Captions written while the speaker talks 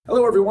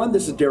Hello, everyone.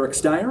 This is Derek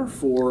Steyer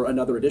for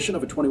another edition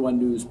of a 21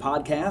 News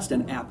podcast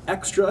and App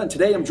Extra. And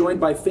today I'm joined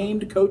by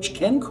famed coach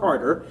Ken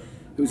Carter,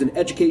 who's an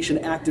education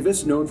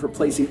activist known for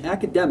placing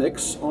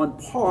academics on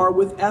par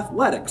with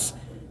athletics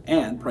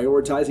and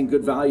prioritizing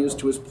good values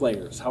to his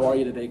players. How are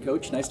you today,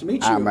 Coach? Nice to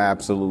meet you. I'm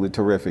absolutely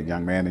terrific,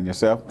 young man. And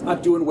yourself?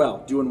 I'm doing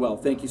well, doing well.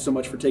 Thank you so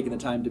much for taking the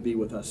time to be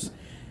with us.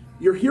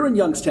 You're here in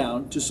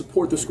Youngstown to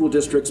support the school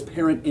district's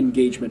parent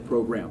engagement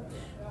program.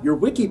 Your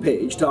wiki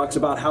page talks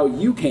about how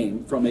you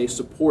came from a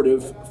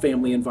supportive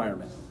family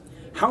environment.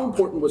 How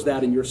important was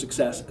that in your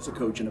success as a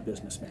coach and a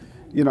businessman?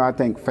 You know, I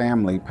think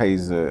family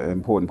plays an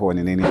important part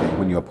in anything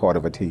when you're a part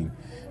of a team.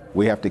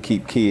 We have to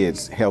keep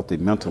kids healthy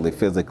mentally,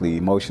 physically,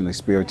 emotionally,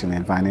 spiritually,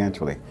 and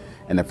financially.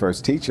 And the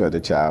first teacher of the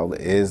child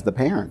is the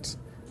parents.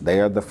 They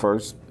are the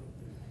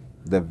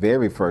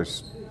very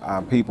first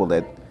people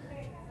that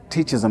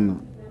teaches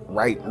them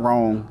right,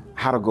 wrong,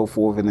 how to go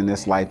forward in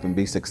this life and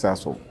be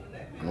successful.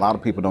 A lot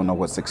of people don't know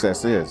what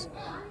success is.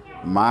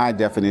 My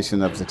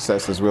definition of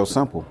success is real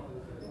simple.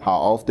 How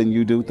often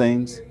you do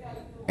things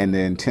and the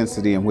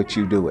intensity in which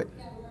you do it.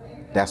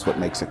 That's what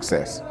makes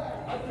success.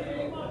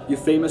 You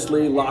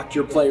famously locked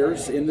your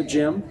players in the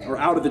gym or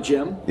out of the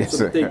gym Yes,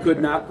 so that sir. they could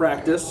not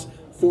practice,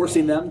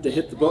 forcing them to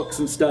hit the books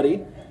and study.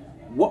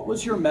 What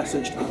was your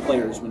message to the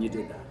players when you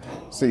did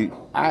that? See,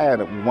 I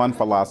had one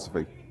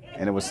philosophy,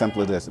 and it was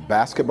simply this.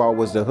 Basketball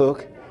was the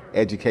hook,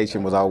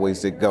 education was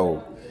always the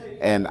goal.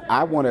 And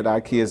I wanted our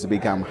kids to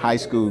become high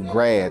school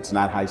grads,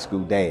 not high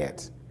school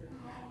dads.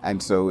 And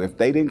so if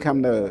they didn't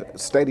come to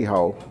study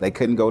hall, they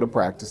couldn't go to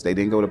practice. They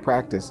didn't go to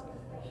practice,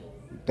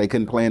 they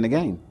couldn't play in the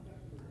game.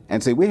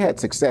 And see, we had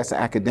success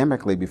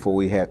academically before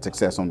we had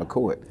success on the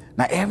court.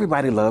 Now,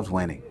 everybody loves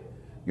winning.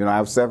 You know, I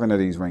have 7 of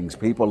these rings.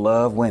 People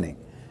love winning.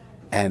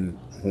 And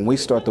when we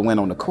start to win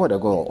on the court, they'll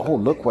go, oh,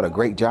 look what a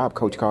great job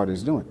Coach Carter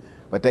is doing.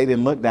 But they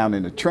didn't look down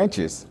in the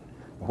trenches,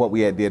 what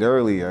we had did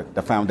earlier,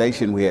 the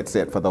foundation we had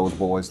set for those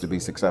boys to be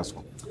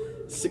successful.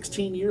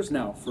 16 years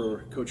now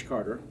for Coach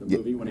Carter, the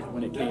movie, when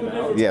it came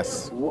out.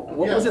 Yes. What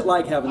was it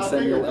like having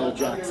Samuel L.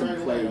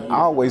 Jackson play you? I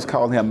always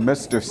call him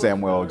Mr.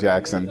 Samuel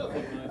Jackson,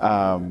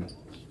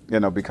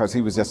 because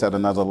he was just at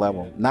another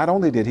level. Not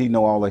only did he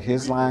know all of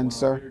his lines,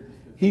 sir,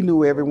 he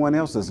knew everyone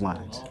else's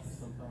lines.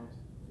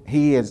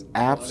 He is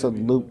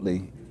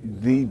absolutely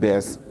the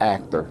best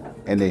actor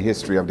in the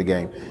history of the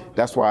game.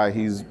 That's why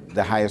he's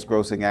the highest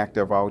grossing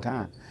actor of all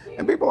time.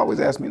 And people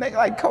always ask me, they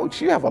like,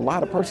 Coach, you have a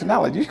lot of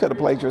personality. You could have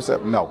played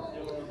yourself. No.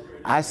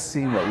 I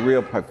see what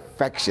real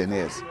perfection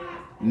is.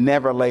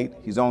 Never late.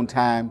 He's on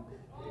time,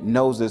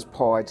 knows his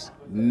parts,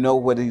 know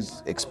what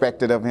he's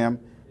expected of him.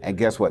 And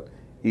guess what?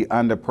 He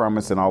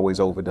under-promise and always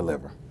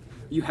over-deliver.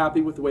 You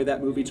happy with the way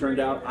that movie turned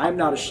out? I'm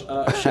not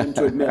ashamed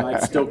to admit I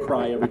still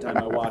cry every time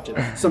I watch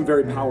it. Some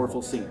very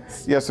powerful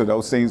scenes. Yes, sir,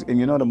 those scenes. And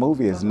you know, the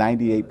movie is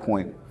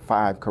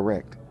 98.5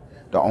 correct.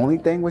 The only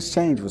thing was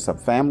changed was some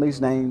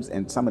families' names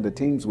and some of the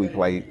teams we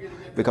played,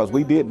 because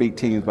we did beat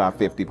teams by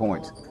 50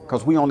 points.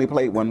 Because we only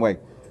played one way.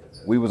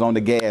 We was on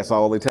the gas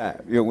all the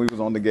time. We was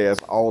on the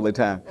gas all the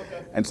time.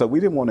 And so we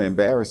didn't want to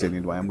embarrass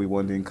anyone. We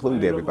wanted to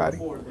include everybody.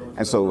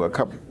 And so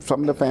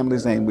some of the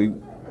families' names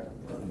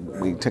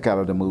we took out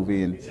of the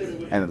movie,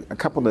 and a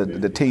couple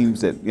of the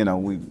teams that,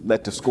 we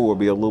let the score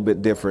be a little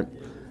bit different.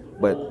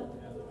 But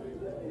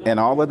in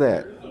all of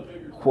that,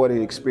 what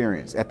he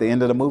experienced at the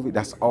end of the movie,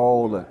 that's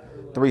all the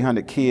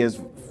 300 kids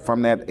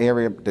from that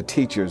area, the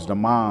teachers, the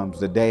moms,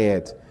 the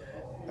dads.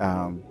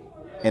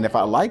 And if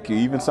I like you,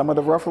 even some of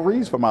the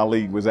referees from our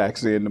league was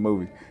actually in the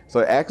movie.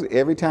 So actually,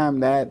 every time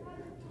that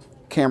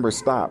camera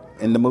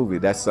stopped in the movie,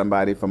 that's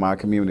somebody from our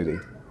community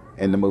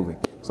in the movie.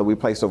 So we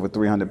placed over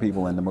 300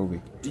 people in the movie.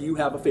 Do you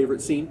have a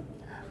favorite scene?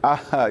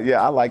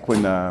 Yeah, I like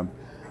when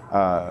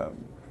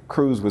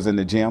Cruz was in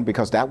the gym,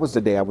 because that was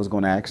the day I was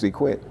going to actually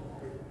quit.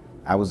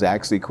 I was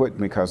actually quitting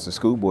because the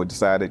school board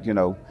decided,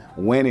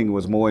 winning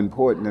was more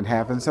important than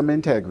having some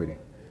integrity.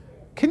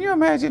 Can you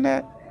imagine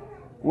that?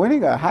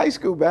 Winning a high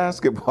school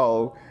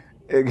basketball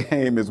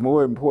game is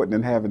more important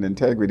than having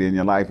integrity in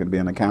your life and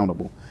being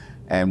accountable.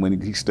 And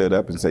when he stood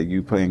up and said,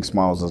 you playing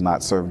smalls does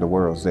not serve the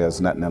world. There's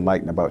nothing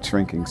enlightening about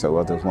shrinking so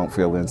others won't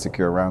feel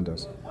insecure around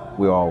us.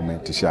 We're all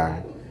meant to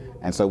shine.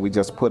 And so we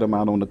just put them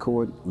out on the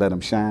court, let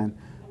them shine.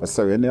 But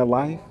sir, in their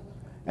life,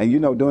 and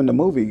during the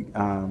movie,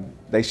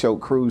 they showed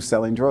Cruz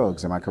selling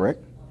drugs. Am I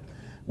correct?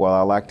 Well,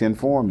 I'd like to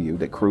inform you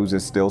that Cruz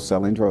is still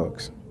selling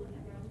drugs.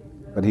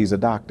 But he's a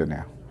doctor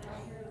now.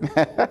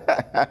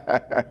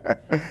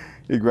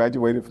 He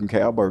graduated from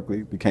Cal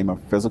Berkeley, became a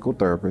physical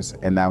therapist,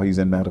 and now he's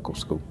in medical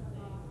school.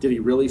 Did he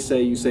really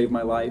say you saved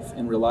my life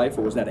in real life,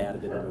 or was that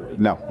added in the movie?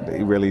 No,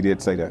 he really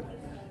did say that.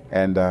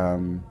 And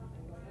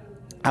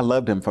I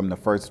loved him from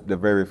the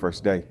very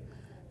first day.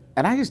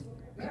 And I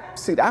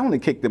only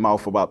kicked him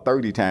off about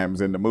 30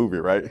 times in the movie,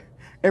 right?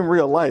 In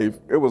real life,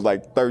 it was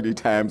like 30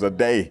 times a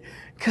day,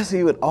 because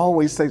he would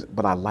always say,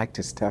 but I liked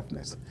his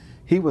toughness.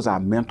 He was our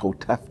mental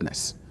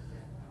toughness.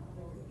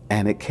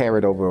 And it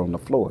carried over on the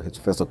floor. His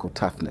physical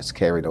toughness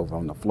carried over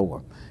on the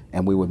floor.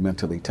 And we were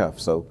mentally tough.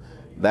 So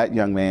that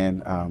young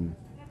man,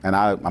 and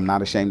I'm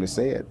not ashamed to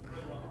say it,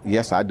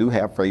 yes, I do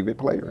have favorite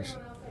players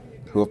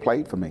who have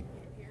played for me,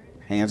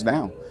 hands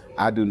down.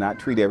 I do not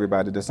treat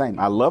everybody the same.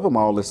 I love them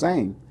all the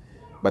same,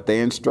 but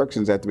their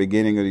instructions at the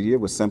beginning of the year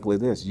was simply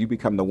this: you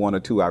become the one or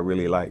two I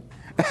really like.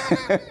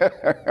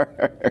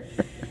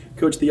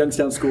 Coach, the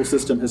Youngstown school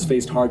system has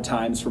faced hard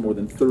times for more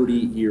than 30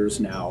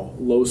 years now.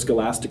 Low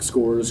scholastic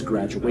scores,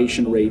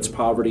 graduation rates,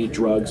 poverty,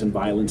 drugs, and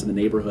violence in the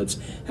neighborhoods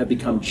have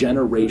become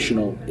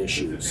generational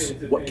issues.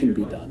 What can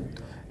be done?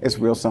 It's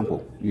real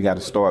simple. You got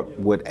to start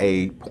with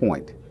a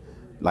point.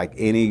 Like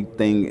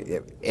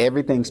anything,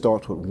 everything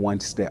starts with one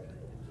step.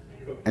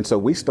 And so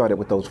we started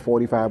with those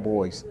 45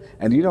 boys.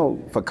 And you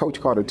know, for Coach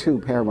Carter too,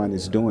 Paramount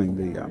is doing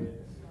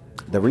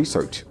the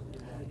research.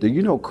 Do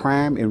you know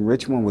crime in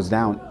Richmond was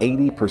down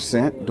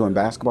 80% during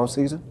basketball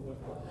season?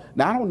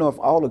 Now, I don't know if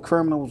all the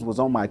criminals was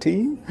on my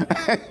team,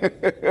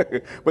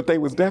 but they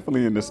was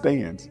definitely in the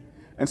stands.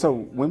 And so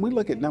when we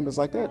look at numbers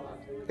like that,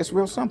 it's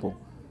real simple.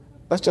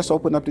 Let's just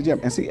open up the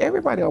gym. And see,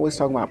 everybody always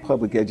talking about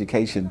public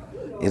education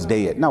is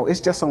dead. No,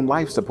 it's just on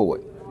life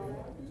support.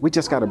 We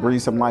just got to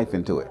breathe some life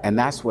into it. And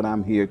that's what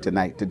I'm here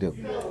tonight to do.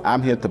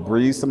 I'm here to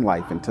breathe some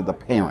life into the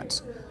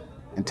parents,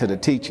 into the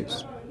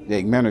teachers, the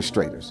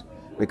administrators,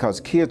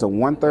 because kids are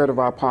 1/3 of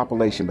our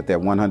population, but they're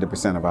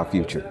 100% of our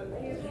future.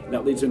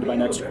 That leads into my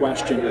next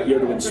question. You're here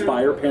to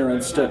inspire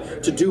parents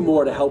to do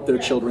more to help their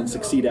children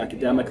succeed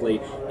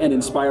academically and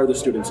inspire the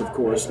students, of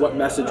course. What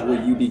message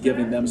will you be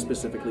giving them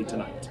specifically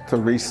tonight? To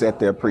reset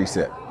their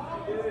preset.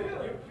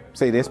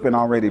 See, there's been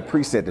already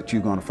preset that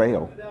you're going to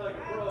fail.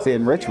 See,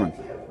 in Richmond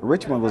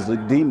was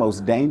the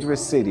most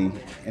dangerous city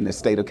in the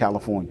state of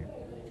California.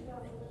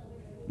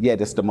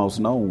 Yet it's the most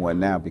known one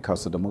now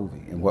because of the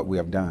movie and what we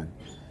have done.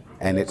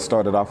 And it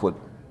started off with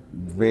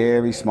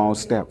very small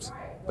steps,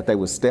 but they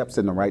were steps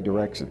in the right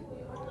direction.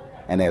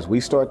 And as we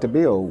start to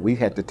build, we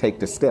had to take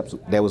the steps.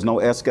 There was no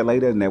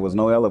escalator and there was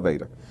no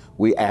elevator.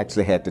 We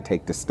actually had to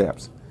take the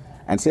steps.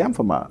 And see, I'm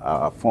from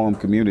a farm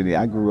community.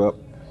 I grew up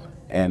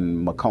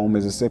in Macomb,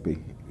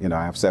 Mississippi. You know,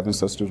 I have 7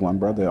 sisters, 1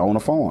 brother on a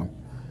farm.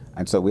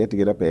 And so we had to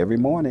get up every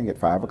morning at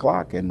 5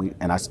 o'clock. And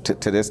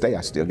to this day,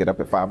 I still get up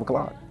at 5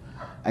 o'clock.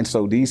 And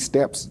so these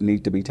steps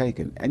need to be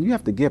taken. And you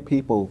have to give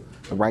people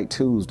the right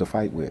tools to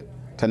fight with.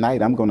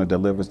 Tonight, I'm going to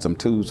deliver some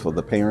tools for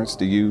the parents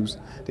to use,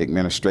 the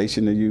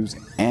administration to use,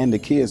 and the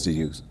kids to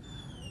use,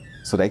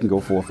 so they can go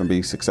forth and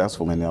be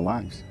successful in their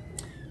lives.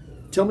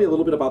 Tell me a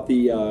little bit about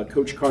the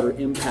Coach Carter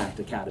Impact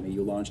Academy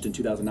you launched in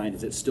 2009.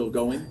 Is it still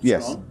going?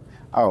 Yes. Strong?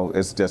 Oh,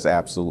 it's just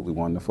absolutely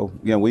wonderful.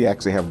 You know, we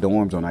actually have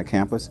dorms on our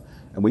campus,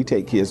 and we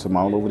take kids from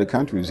all over the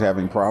country who's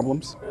having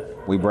problems.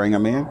 We bring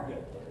them in,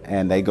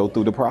 and they go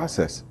through the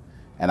process.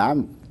 And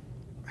I'm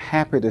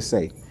happy to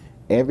say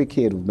every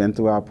kid who's been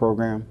through our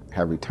program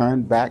have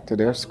returned back to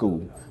their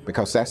school,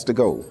 because that's the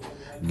goal.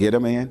 Get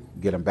them in,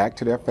 get them back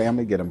to their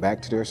family, get them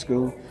back to their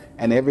school,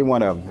 and every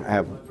one of them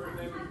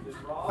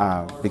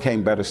have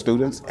became better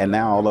students, and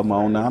now all of them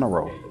are on the honor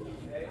roll.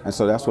 And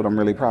so that's what I'm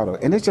really proud of.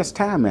 And it's just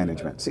time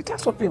management. See,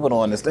 that's what people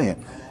don't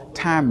understand.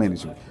 Time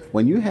management.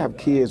 When you have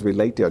kids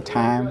relate their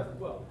time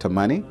to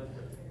money,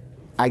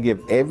 I give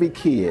every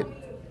kid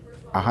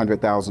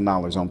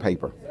 $100,000 on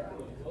paper.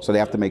 So they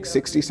have to make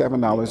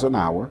 $67 an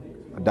hour,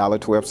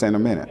 $1.12 a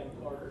minute.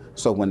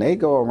 So when they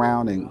go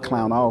around and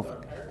clown off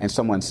and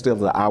someone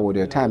steals an hour of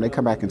their time, they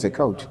come back and say,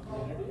 Coach,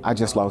 I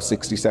just lost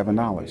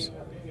 $67.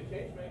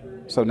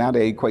 So now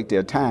they equate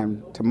their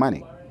time to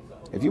money.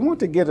 If you want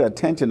to get the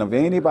attention of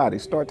anybody,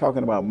 start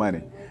talking about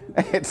money.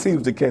 It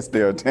seems to catch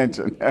their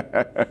attention.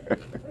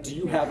 Do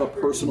you have a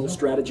personal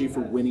strategy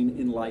for winning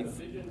in life?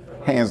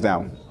 Hands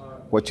down.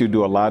 What you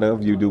do a lot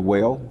of, you do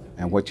well.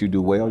 And what you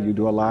do well, you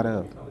do a lot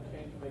of.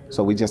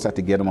 So we just have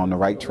to get them on the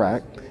right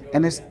track.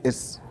 And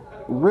it's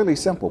really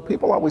simple.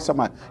 People always talk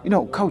about, you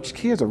know, Coach,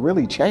 kids are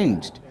really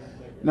changed.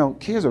 You know,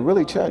 kids are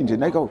really changed.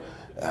 And they go,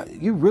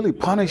 you really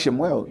punish them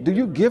well. Do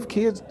you give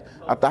kids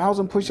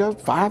 1,000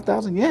 push-ups,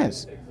 5,000?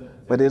 Yes.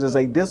 But it is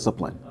a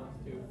discipline.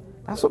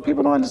 That's what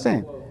people don't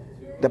understand.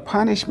 The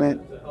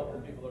punishment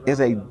is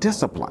a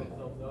discipline.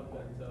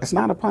 It's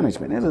not a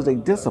punishment. It is a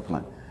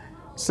discipline.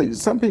 See,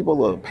 some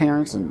people,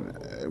 parents and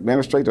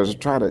administrators,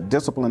 try to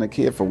discipline a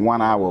kid for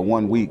 1 hour,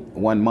 1 week,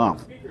 1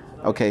 month,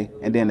 okay,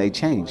 and then they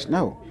change.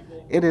 No,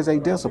 it is a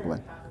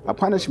discipline. A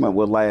punishment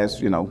will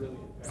last, you know,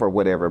 for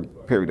whatever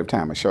period of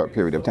time, a short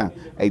period of time.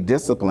 A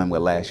discipline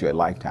will last you a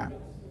lifetime.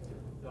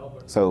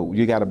 So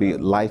you got to be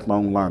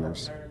lifelong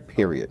learners,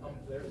 period.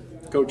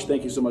 Coach,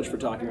 thank you so much for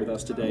talking with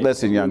us today.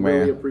 Listen, young man. We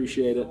really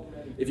appreciate it.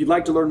 If you'd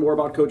like to learn more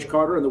about Coach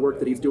Carter and the work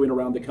that he's doing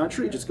around the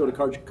country, just go to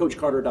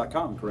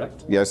CoachCarter.com,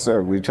 correct? Yes,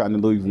 sir. We're trying to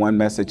leave one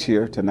message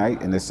here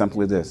tonight, and it's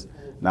simply this.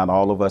 Not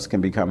all of us can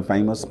become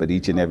famous, but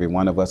each and every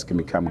one of us can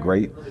become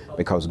great,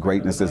 because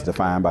greatness is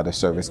defined by the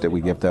service that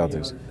we give to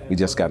others. We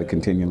just got to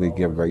continually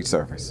give great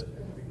service.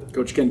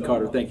 Coach Ken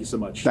Carter, thank you so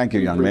much. Thank you,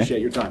 young man.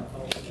 Appreciate your time.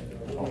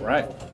 All right.